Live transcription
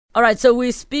All right, so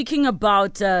we're speaking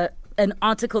about an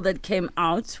article that came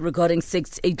out regarding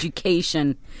sex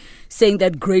education, saying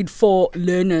that grade 4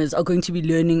 learners are going to be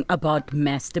learning about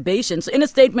masturbation. So in a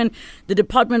statement, the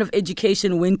Department of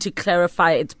Education went to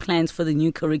clarify its plans for the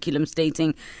new curriculum,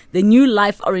 stating the new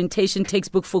life orientation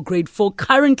textbook for grade 4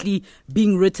 currently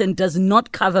being written does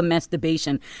not cover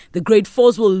masturbation. The grade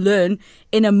 4s will learn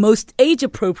in a most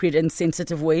age-appropriate and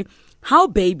sensitive way how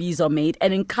babies are made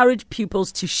and encourage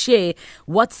pupils to share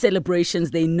what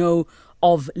celebrations they know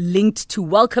of linked to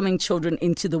welcoming children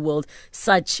into the world,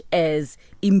 such as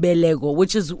Imbelego,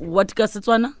 which is what,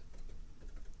 Gasetswana?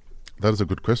 That is a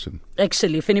good question.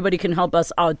 Actually, if anybody can help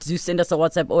us out, do send us a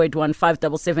WhatsApp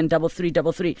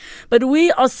 081-577-3333. But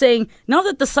we are saying, now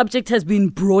that the subject has been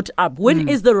brought up, when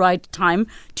is the right time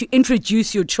to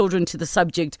introduce your children to the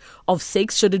subject of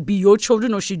sex? Should it be your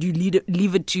children or should you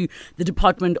leave it to the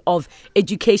Department of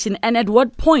Education? And at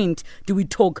what point do we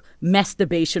talk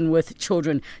masturbation with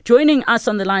children? Joining us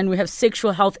on the line, we have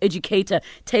sexual health educator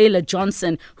Taylor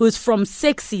Johnson, who is from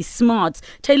Sexy Smarts.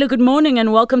 Taylor, good morning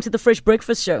and welcome to the Fresh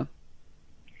Breakfast Show.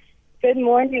 Good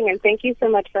morning, and thank you so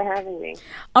much for having me.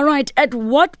 All right. At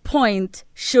what point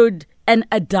should an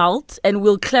adult, and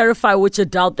we'll clarify which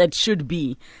adult that should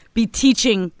be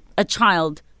teaching a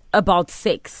child about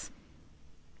sex?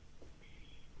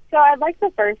 So I'd like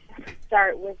to first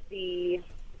start with the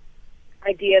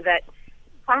idea that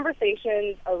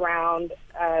conversations around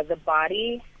the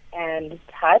body and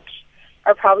touch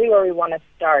are probably where we want to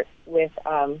start with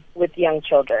young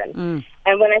children.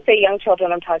 And when I say young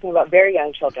children, I'm talking about very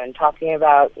young children, talking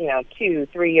about, 2,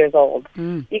 3 years old.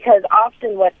 Because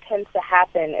often what tends to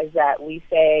happen is that we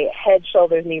say head,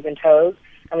 shoulders, knees, and toes,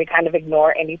 and we kind of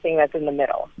ignore anything that's in the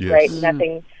middle, right?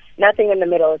 Nothing in the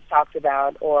middle is talked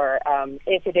about, or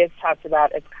if it is talked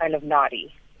about, it's kind of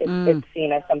naughty. It's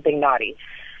seen as something naughty.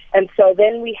 And so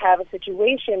then we have a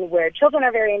situation where children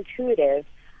are very intuitive.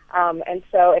 And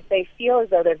so if they feel as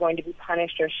though they're going to be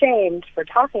punished or shamed for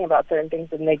talking about certain things,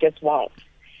 then they just won't.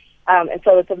 And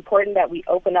so it's important that we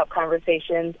open up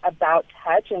conversations about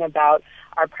touch and about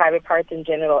our private parts and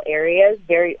genital areas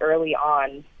very early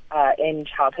on in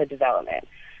childhood development.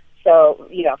 So,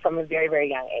 from a very, very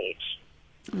young age.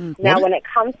 Now, when it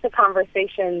comes to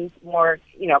conversations more,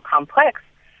 complex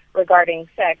regarding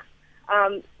sex,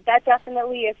 that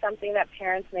definitely is something that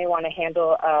parents may want to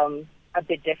handle a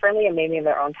bit differently and maybe in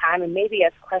their own time and maybe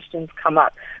as questions come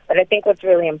up. But I think what's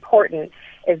really important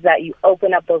is that you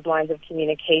open up those lines of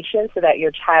communication so that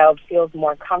your child feels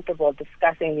more comfortable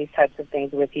discussing these types of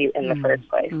things with you in the first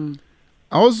place.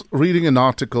 I was reading an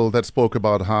article that spoke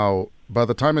about how by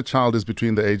the time a child is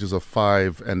between the ages of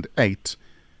 5 and 8,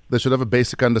 they should have a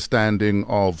basic understanding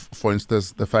of, for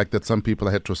instance, the fact that some people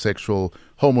are heterosexual,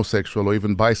 homosexual, or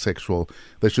even bisexual.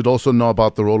 They should also know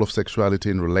about the role of sexuality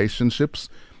in relationships.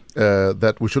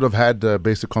 That we should have had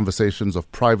basic conversations of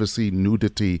privacy,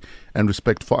 nudity, and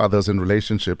respect for others in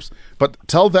relationships. But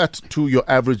tell that to your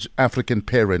average African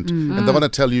parent, and they're going to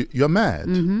tell you, you're mad.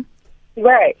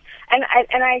 Right. And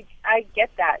I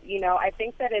get that. I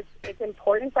think that it's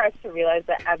important for us to realize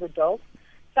that as adults,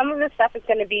 some of this stuff is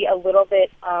going to be a little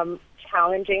bit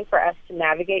challenging for us to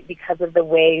navigate because of the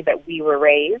way that we were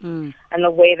raised and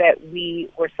the way that we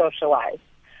were socialized.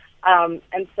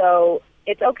 And so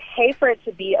it's okay for it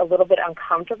to be a little bit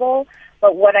uncomfortable,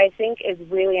 but what I think is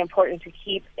really important to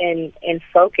keep in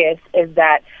focus is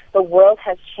that the world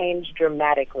has changed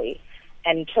dramatically,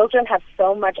 and children have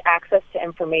so much access to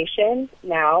information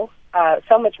now,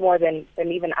 so much more than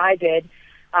even I did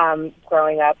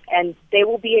growing up, and they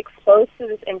will be exposed to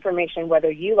this information whether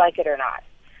you like it or not.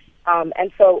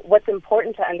 And so what's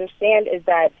important to understand is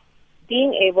that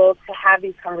being able to have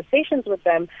these conversations with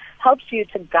them helps you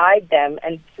to guide them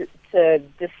and to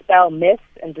dispel myths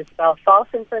and dispel false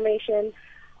information,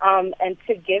 and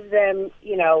to give them,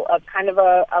 a kind of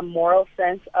a moral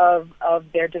sense of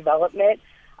their development,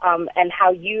 and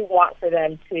how you want for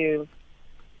them to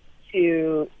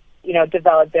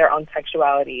develop their own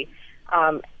sexuality.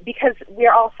 Because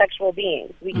we're all sexual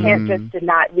beings. We can't just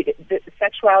deny.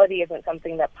 Sexuality isn't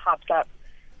something that pops up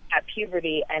at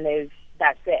puberty and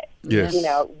that's it. Yes.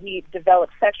 We develop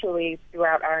sexually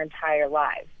throughout our entire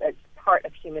lives. That's part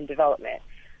of human development.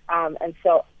 And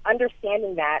so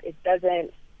understanding that it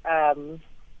doesn't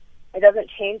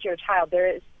change your child.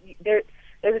 There's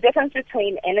a difference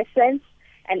between innocence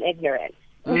and ignorance.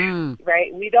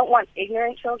 Right? We don't want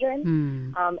ignorant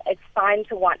children. It's fine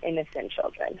to want innocent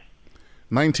children.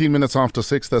 19 minutes after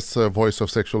 6, that's the voice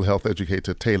of sexual health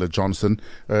educator Taylor Johnson.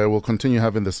 We'll continue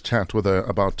having this chat with her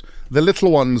about the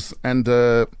little ones and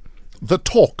the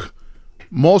talk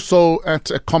more so at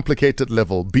a complicated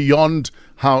level, beyond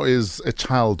how is a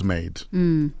child made.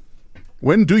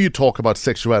 When do you talk about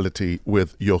sexuality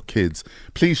with your kids?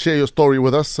 Please share your story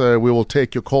with us. We will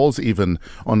take your calls even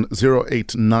on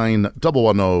 089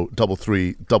 110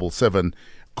 3377.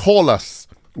 Call us.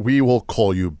 We will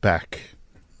call you back.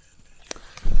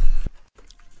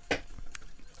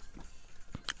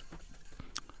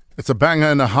 It's a banger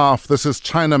and a half. This is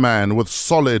Chinaman with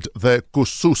Solid, the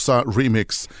Kususa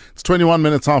remix. It's 21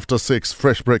 minutes after 6.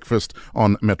 Fresh breakfast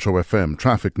on Metro FM.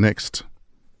 Traffic next.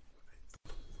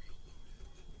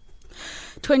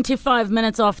 25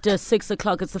 minutes after 6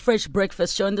 o'clock. It's the Fresh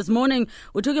Breakfast Show. And this morning,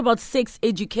 we're talking about sex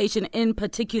education, in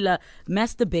particular,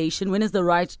 masturbation. When is the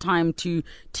right time to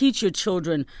teach your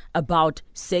children about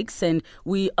sex? And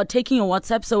we are taking a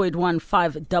WhatsApp,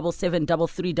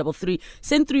 0815773333.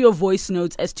 Send through your voice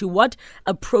notes as to what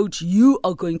approach you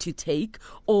are going to take,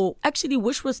 or actually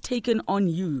which was taken on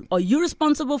you. Are you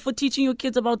responsible for teaching your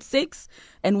kids about sex?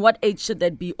 And what age should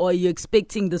that be? Or are you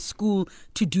expecting the school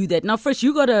to do that? Now, Fresh,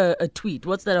 you got a tweet.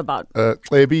 What's that about?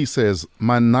 AB says,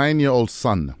 my 9-year-old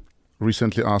son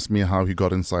recently asked me how he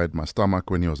got inside my stomach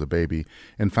when he was a baby.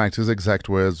 In fact, his exact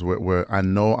words were, I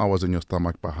know I was in your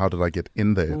stomach, but how did I get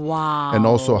in there? Wow. And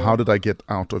also, how did I get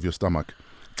out of your stomach?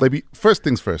 AB, first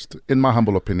things first, in my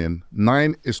humble opinion,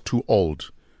 9 is too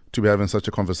old to be having such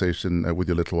a conversation with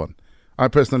your little one. I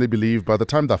personally believe by the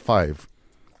time they're 5,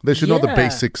 they should know the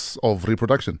basics of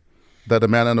reproduction. That a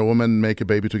man and a woman make a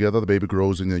baby together, the baby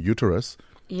grows in your uterus,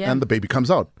 and the baby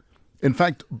comes out. In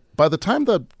fact, by the time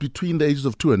they're between the ages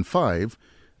of 2 and 5,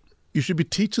 you should be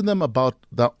teaching them about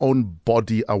their own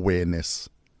body awareness,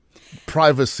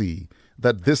 privacy,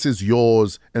 that this is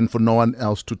yours and for no one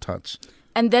else to touch.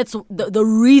 And that's the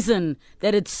reason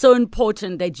that it's so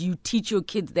important that you teach your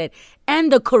kids that, and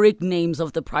the correct names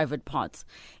of the private parts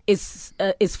is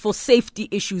for safety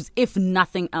issues, if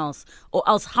nothing else. Or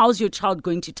else, how's your child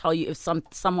going to tell you if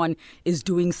someone is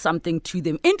doing something to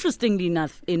them? Interestingly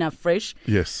enough, Fresh,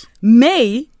 yes,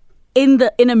 May in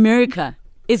America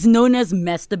is known as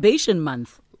Masturbation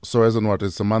Month. So as in what?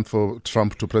 It's a month for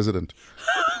Trump to president.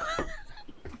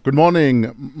 Good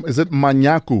morning. Is it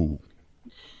Manyaku?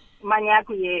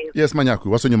 Manyaku, yes. Yes, Manyaku.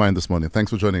 What's on your mind this morning? Thanks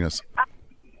for joining us.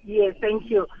 Yes, thank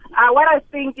you. What I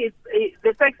think is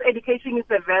the sex education is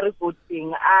a very good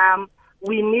thing.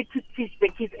 We need to teach the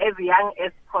kids as young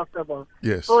as possible,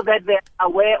 yes, so that they're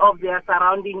aware of their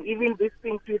surroundings. Even these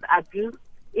things with abuse,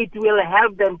 it will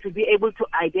help them to be able to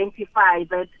identify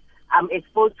that I'm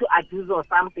exposed to abuse or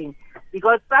something.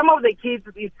 Because some of the kids,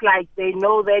 it's like they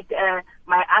know that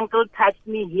my uncle touched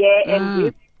me here and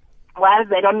this, while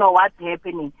they don't know what's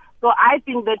happening. So I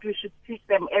think that we should teach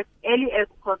them as early as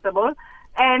possible.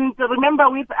 And remember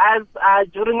with us,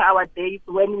 during our days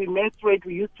when we menstruate,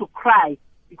 we used to cry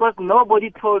because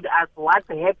nobody told us what's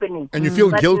happening. And you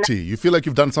feel guilty. You feel like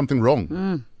you've done something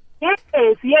wrong. Yes,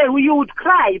 you would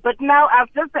cry. But now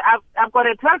I've got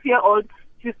a 12-year-old.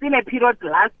 She's seen a period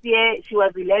last year. She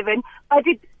was 11. But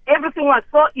everything was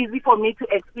so easy for me to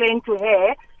explain to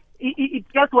her. It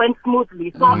just went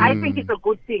smoothly. So I think it's a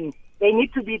good thing. They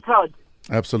need to be taught.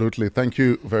 Absolutely. Thank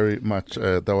you very much.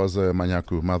 That was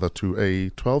Manyaku, mother to a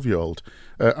 12-year-old.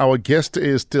 Our guest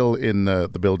is still in the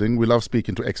building. We love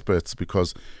speaking to experts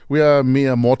because we are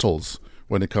mere mortals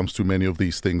when it comes to many of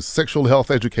these things. Sexual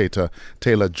health educator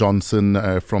Taylor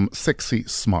Johnson from Sexy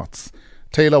Smarts.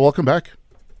 Taylor, welcome back.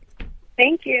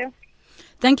 Thank you.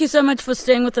 Thank you so much for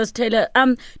staying with us, Taylor.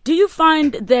 Do you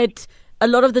find that a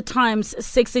lot of the times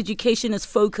sex education is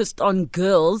focused on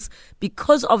girls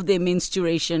because of their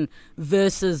menstruation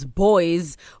versus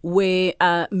boys, where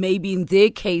maybe in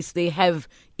their case they have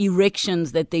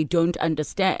erections that they don't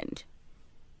understand?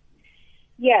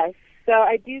 Yes. So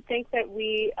I do think that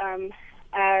we,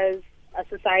 as a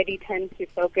society, tend to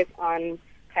focus on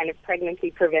kind of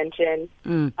pregnancy prevention,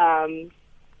 and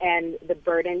the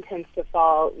burden tends to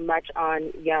fall much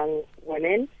on young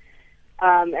women,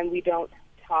 and we don't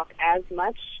talk as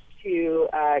much to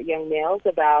young males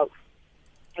about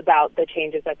the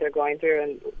changes that they're going through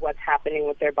and what's happening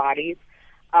with their bodies.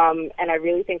 And I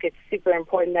really think it's super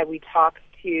important that we talk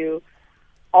to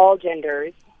all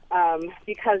genders,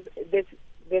 because this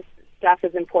stuff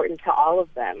is important to all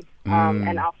of them.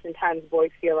 And oftentimes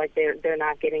boys feel like they're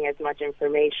not getting as much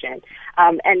information.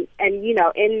 And you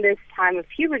know, in this time of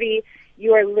puberty,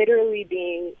 you are literally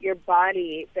your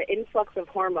body, the influx of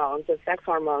hormones, of sex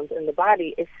hormones in the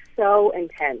body is so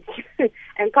intense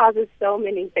and causes so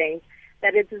many things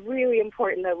that it's really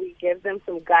important that we give them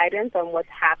some guidance on what's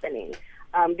happening.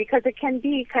 because it can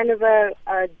be kind of a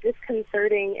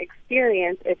disconcerting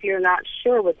experience if you're not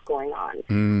sure what's going on.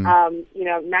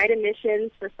 Night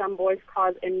emissions for some boys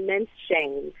cause immense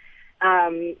shame,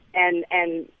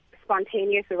 and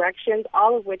spontaneous erections,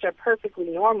 all of which are perfectly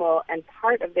normal and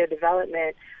part of their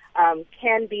development,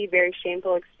 can be very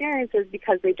shameful experiences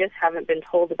because they just haven't been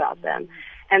told about them.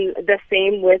 And the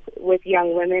same with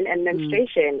young women and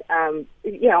menstruation.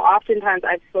 Oftentimes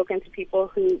I've spoken to people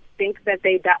who think that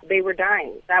they were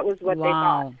dying. That was what they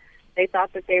thought. They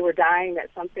thought that they were dying, that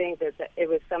it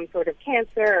was some sort of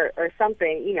cancer or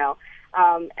something,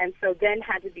 and so then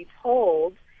had to be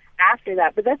told after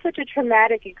that. But that's such a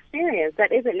traumatic experience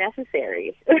that isn't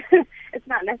necessary. It's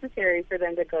not necessary for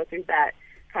them to go through that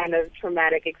kind of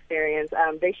traumatic experience.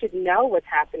 They should know what's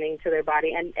happening to their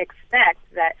body and expect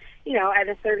that, at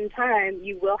a certain time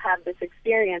you will have this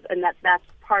experience, and that's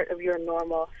part of your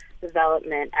normal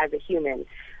development as a human.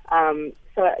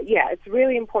 It's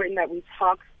really important that we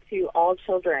talk to all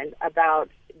children about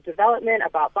development,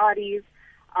 about bodies,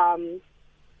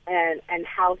 and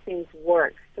how things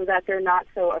work, so that they're not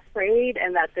so afraid,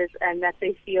 and that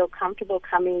they feel comfortable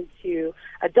coming to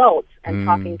adults and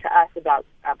talking to us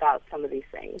about some of these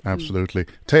things. Absolutely.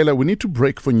 Taylor, we need to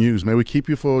break for news. May we keep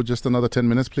you for just another 10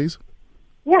 minutes, please?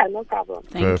 Yeah, no problem.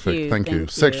 Thank you.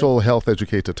 Sexual health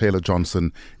educator Taylor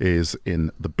Johnson is in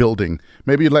the building.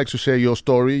 Maybe you'd like to share your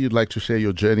story, you'd like to share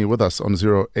your journey with us on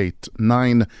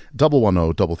 089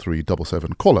 110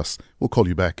 3377. Call us. We'll call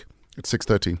you back. It's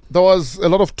 6:30. There was a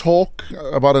lot of talk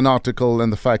about an article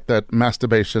and the fact that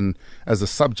masturbation as a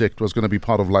subject was going to be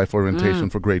part of life orientation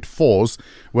for grade 4s.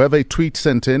 We have a tweet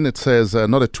sent in. It says,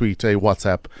 not a tweet, a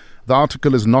WhatsApp. The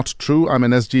article is not true. I'm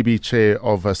an SGB chair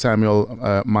of Samuel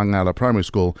Mangala Primary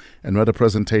School and read a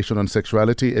presentation on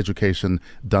sexuality education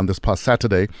done this past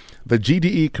Saturday. The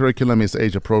GDE curriculum is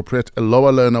age appropriate. A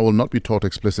lower learner will not be taught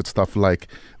explicit stuff like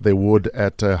they would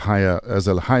as a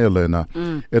higher learner.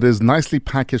 It is nicely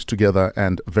packaged together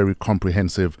and very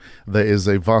comprehensive. There is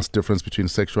a vast difference between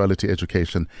sexuality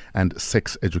education and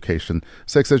sex education.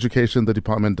 Sex education, the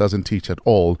department doesn't teach at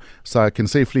all. So I can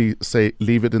safely say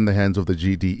leave it in the hands of the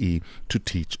GDE to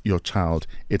teach your child.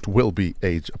 It will be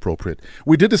age appropriate.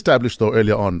 We did establish, though,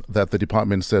 earlier on that the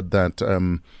department said that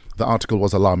the article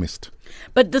was alarmist.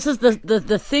 But this is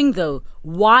the thing, though.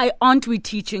 Why aren't we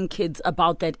teaching kids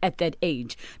about that at that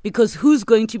age? Because who's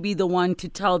going to be the one to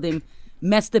tell them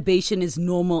masturbation is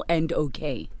normal and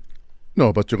okay?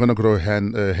 No, but you're going to grow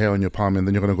hair on your palm and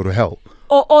then you're going to go to hell.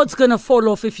 Or it's going to fall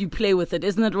off if you play with it.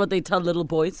 Isn't that what they tell little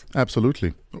boys?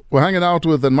 Absolutely. We're hanging out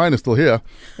with, and mine is still here.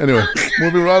 Anyway,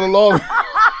 moving right along.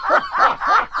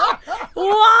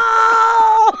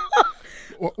 Wow!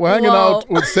 We're hanging out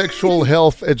with sexual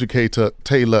health educator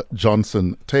Taylor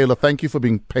Johnson. Taylor, thank you for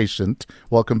being patient.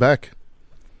 Welcome back.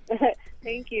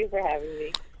 Thank you for having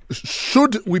me.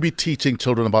 Should we be teaching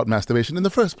children about masturbation in the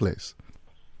first place?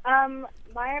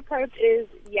 My approach is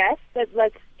yes, but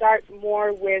let's start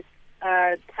more with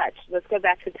touch. Let's go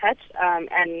back to touch,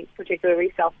 and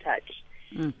particularly self-touch.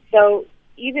 So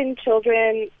even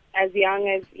children as young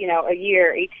as, a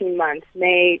year, 18 months,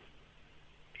 may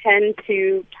tend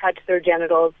to touch their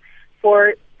genitals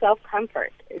for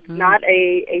self-comfort. It's not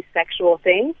a sexual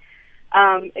thing.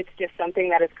 It's just something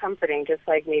that is comforting, just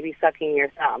like maybe sucking your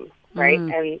thumb, right?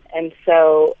 And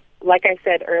so, like I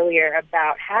said earlier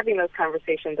about having those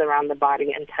conversations around the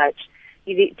body and touch,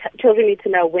 children need to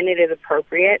know when it is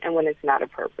appropriate and when it's not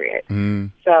appropriate.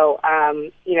 So,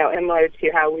 similar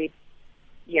to how we,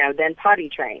 then potty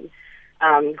train.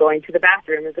 Going to the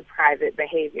bathroom is a private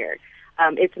behavior.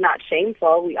 It's not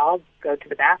shameful. We all go to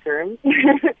the bathroom.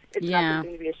 It's not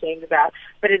something to be ashamed about.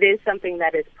 But it is something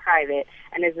that is private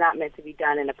and is not meant to be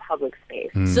done in a public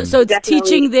space. So it's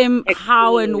teaching them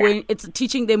how and when. It's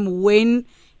teaching them when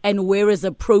and where is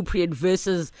appropriate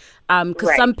versus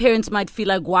because some parents might feel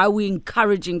like, why are we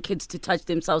encouraging kids to touch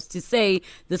themselves? To say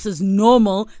this is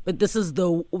normal, but this is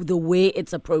the way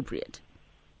it's appropriate.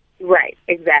 Right,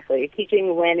 exactly.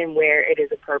 Teaching when and where it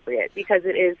is appropriate, because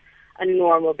it is a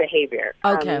normal behavior.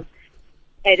 Okay.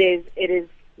 It is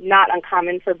not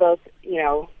uncommon for both,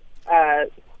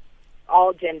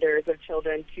 all genders of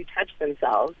children to touch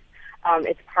themselves.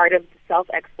 It's part of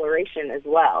self-exploration as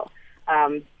well.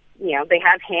 They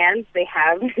have hands, they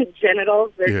have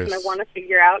genitals. They're going to want to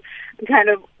figure out kind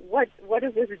of what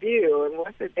does this do and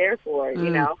what's it there for,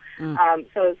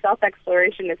 So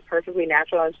self-exploration is perfectly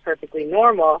natural and it's perfectly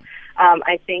normal.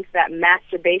 I think that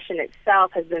masturbation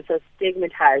itself has been so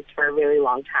stigmatized for a really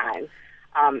long time,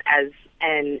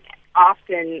 and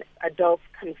often adults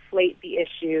conflate the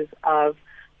issues of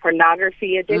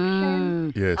pornography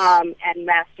addiction Yes. and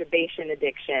masturbation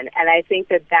addiction. And I think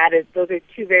those are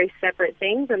two very separate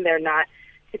things, and they're not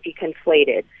to be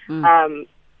conflated.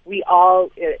 We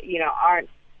all,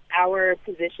 our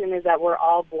position is that we're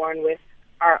all born with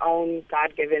our own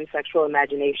God-given sexual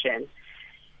imagination.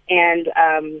 And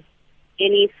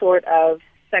any sort of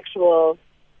sexual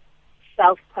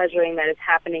self-pleasuring that is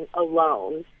happening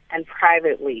alone and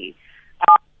privately,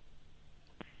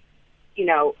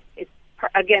 it's,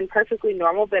 again, perfectly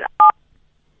normal, but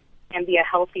can be a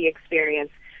healthy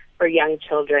experience for young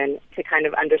children to kind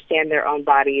of understand their own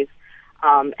bodies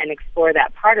and explore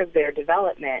that part of their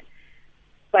development.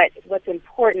 But what's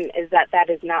important is that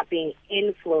is not being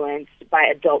influenced by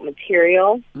adult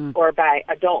material or by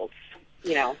adults,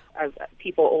 of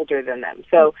people older than them.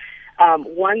 So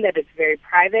one, that it's very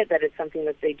private, that it's something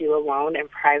that they do alone and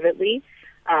privately,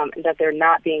 and that they're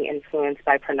not being influenced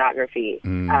by pornography,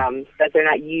 that they're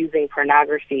not using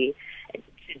pornography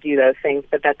to do those things,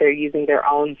 but that they're using their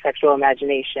own sexual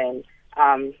imagination.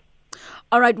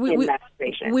 All right,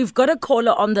 we've got a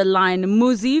caller on the line.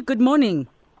 Muzi, good morning.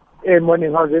 Hey,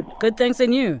 morning. How's it? Good, thanks,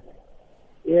 and you?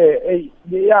 Yeah.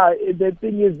 The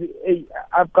thing is,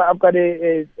 I've got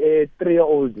a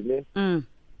 3-year-old.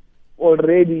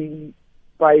 Already,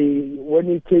 when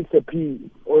he takes a pee,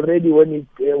 already when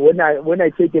I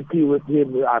take a pee with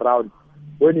him around,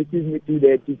 when he sees me do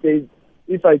that, he says,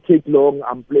 if I take long,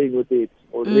 I'm playing with it.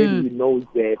 Already he knows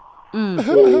that.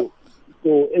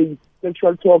 So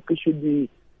sexual talk should be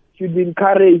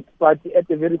encouraged, but at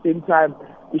the very same time,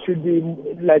 it should be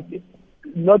like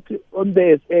not on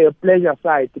the pleasure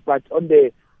side, but on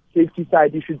the safety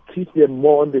side. You should teach them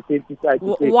more on the safety side.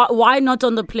 Why not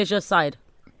on the pleasure side?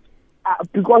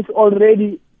 Because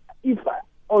already he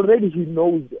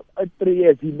knows at 3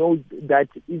 years, he knows that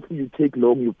if you take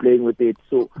long, you're playing with it.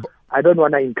 So I don't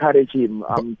want to encourage him.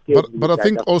 But I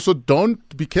think also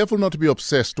don't be careful not to be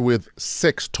obsessed with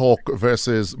sex talk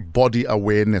versus body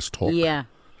awareness talk. Yeah.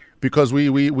 Because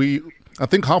I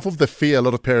think half of the fear a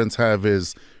lot of parents have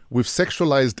is we've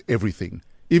sexualized everything.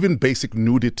 Even basic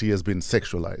nudity has been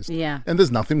sexualized. Yeah. And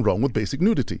there's nothing wrong with basic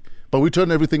nudity. But we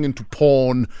turn everything into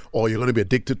porn, or you're going to be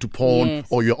addicted to porn, Yes.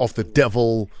 or you're off the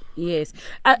devil. Yes.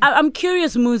 I'm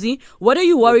curious, Muzi, what are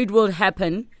you worried will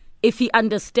happen if he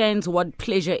understands what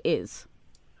pleasure is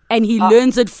and he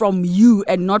learns it from you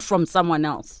and not from someone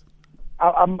else?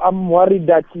 I'm worried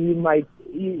that he might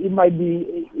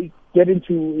be get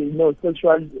into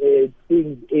sexual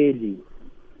things early.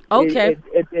 Okay.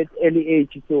 At early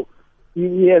age. So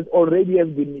he has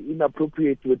been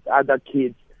inappropriate with other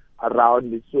kids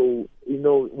around. So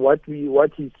what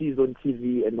he sees on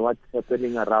TV and what's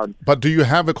happening around. But do you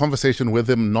have a conversation with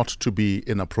him not to be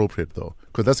inappropriate though?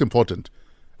 Because that's important,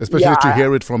 especially to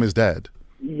hear it from his dad.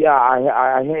 Yeah,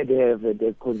 I had to have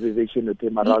a conversation with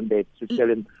him around that to tell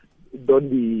him, don't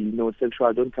be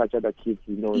sexual, don't touch other kids.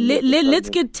 Let's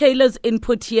get Taylor's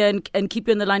input here and keep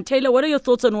you on the line. Taylor, what are your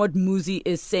thoughts on what Muzi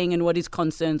is saying and what his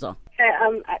concerns are?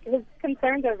 His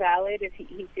concerns are valid if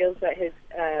he feels that his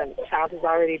child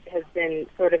has been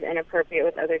sort of inappropriate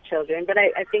with other children. But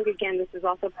I think, again, this is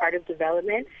also part of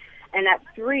development. And at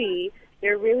 3,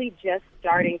 they're really just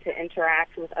starting to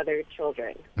interact with other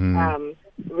children,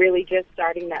 really just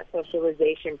starting that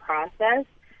socialization process.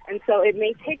 And so it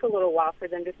may take a little while for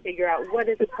them to figure out what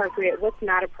is appropriate, what's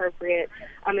not appropriate,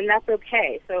 and that's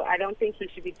okay. So I don't think he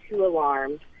should be too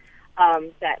alarmed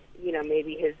that,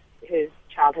 maybe his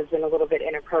child has been a little bit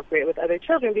inappropriate with other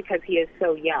children because he is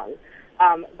so young.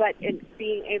 But it's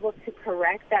being able to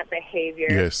correct that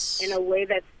behavior in a way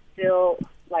that's still,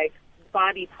 like,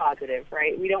 body positive,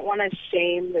 right? We don't want to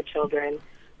shame the children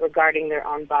regarding their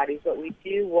own bodies, but we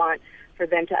do want for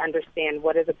them to understand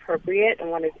what is appropriate and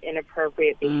what is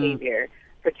inappropriate behavior,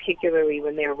 particularly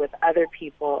when they're with other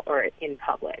people or in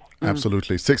public.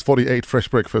 Absolutely. 6:48, Fresh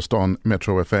Breakfast on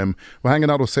Metro FM. We're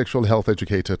hanging out with sexual health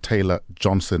educator Taylor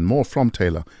Johnson. More from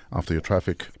Taylor after your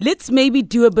traffic. Let's maybe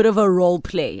do a bit of a role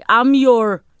play. I'm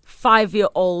your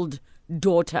 5-year-old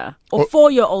daughter or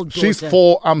 4-year-old daughter. She's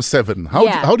 4, I'm 7.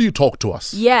 How do you talk to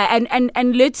us? Yeah,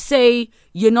 and let's say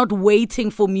you're not waiting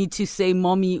for me to say,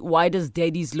 Mommy, why does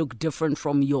daddy's look different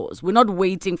from yours? We're not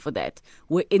waiting for that.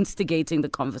 We're instigating the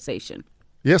conversation.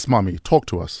 Yes, Mommy, talk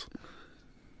to us.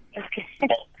 Okay.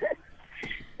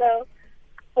 So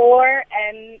 4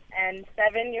 and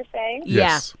 7, you're saying?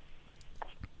 Yes.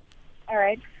 All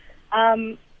right.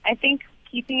 I think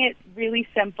keeping it really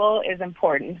simple is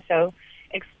important. So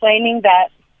explaining that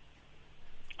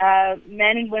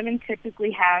men and women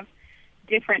typically have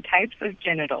different types of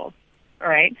genitals, all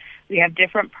right? We have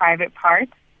different private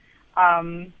parts,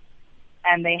 and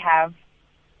they have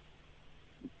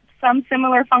some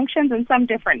similar functions and some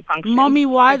different functions. Mommy,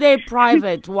 why are they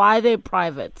private? Why are they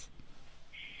private?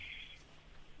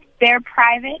 They're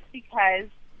private because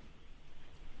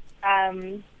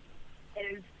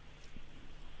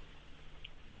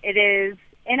it is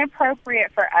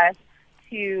inappropriate for us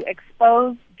to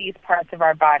expose these parts of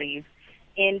our bodies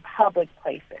in public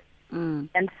places.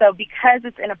 And so because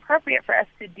it's inappropriate for us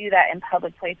to do that in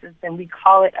public places, then we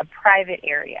call it a private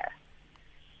area.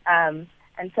 And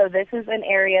so this is an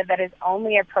area that is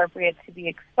only appropriate to be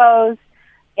exposed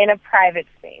in a private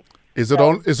space. Is it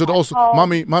also,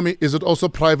 mommy, is it also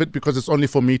private because it's only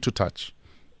for me to touch?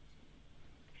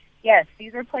 Yes,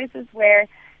 these are places where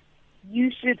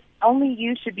only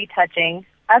you should be touching.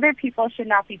 Other people should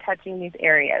not be touching these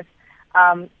areas.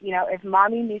 If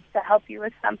mommy needs to help you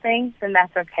with something, then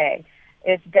that's okay.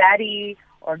 If daddy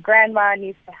or grandma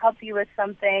needs to help you with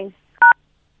something,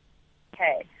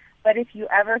 okay. But if you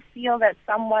ever feel that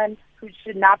someone who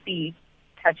should not be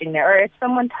touching there, or if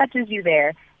someone touches you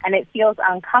there and it feels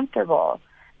uncomfortable,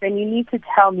 then you need to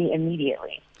tell me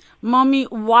immediately. Mommy,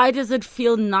 why does it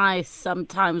feel nice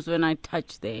sometimes when I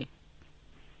touch there?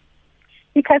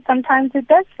 Because sometimes it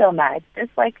does feel nice.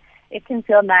 Just like it can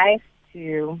feel nice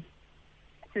to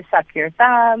suck your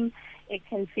thumb. It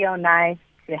can feel nice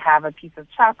to have a piece of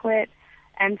chocolate.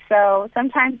 And so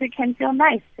sometimes it can feel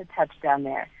nice to touch down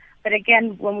there. But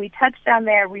again, when we touch down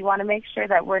there, we want to make sure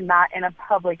that we're not in a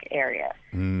public area,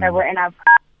 that we're in our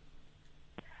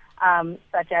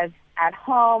such as at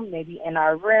home, maybe in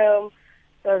our room,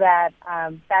 so that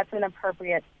that's an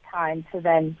appropriate time to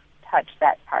then touch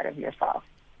that part of yourself.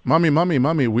 Mommy,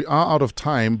 we are out of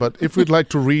time, but if we'd like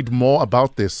to read more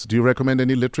about this, do you recommend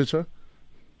any literature?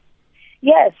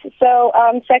 Yes. So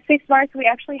Sexy Smarts, we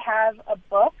actually have a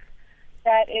book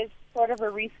that is sort of a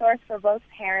resource for both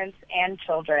parents and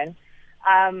children.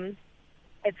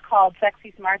 It's called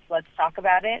Sexy Smarts, Let's Talk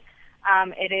About It.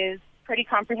 It is pretty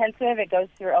comprehensive. It goes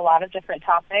through a lot of different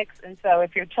topics. And so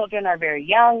if your children are very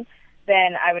young,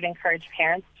 then I would encourage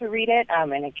parents to read it.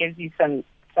 And it gives you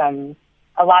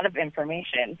a lot of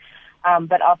information,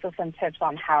 but also some tips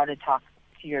on how to talk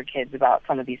to your kids about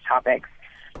some of these topics.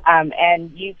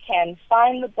 And you can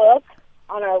find the book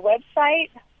on our website,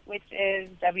 which is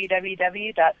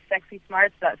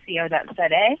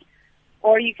www.sexysmarts.co.za,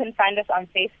 or you can find us on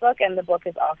Facebook, and the book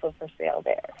is also for sale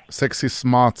there. Sexy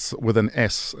Smarts with an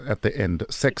S at the end.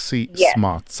 Sexy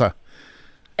Smarts.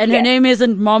 And her name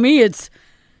isn't Mommy, it's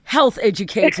health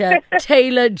educator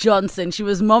Taylor Johnson. She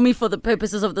was mommy for the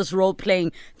purposes of this role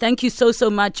playing. Thank you so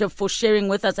much for sharing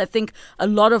with us. I think a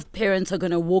lot of parents are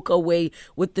going to walk away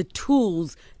with the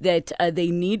tools that they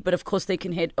need, but of course they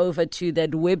can head over to that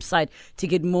website to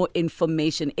get more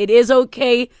information. It is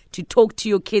okay to talk to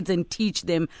your kids and teach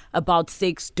them about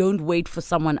sex. Don't wait for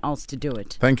someone else to do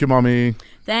it. Thank you, mommy.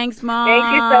 Thanks, Mom.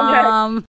 Thank you so much.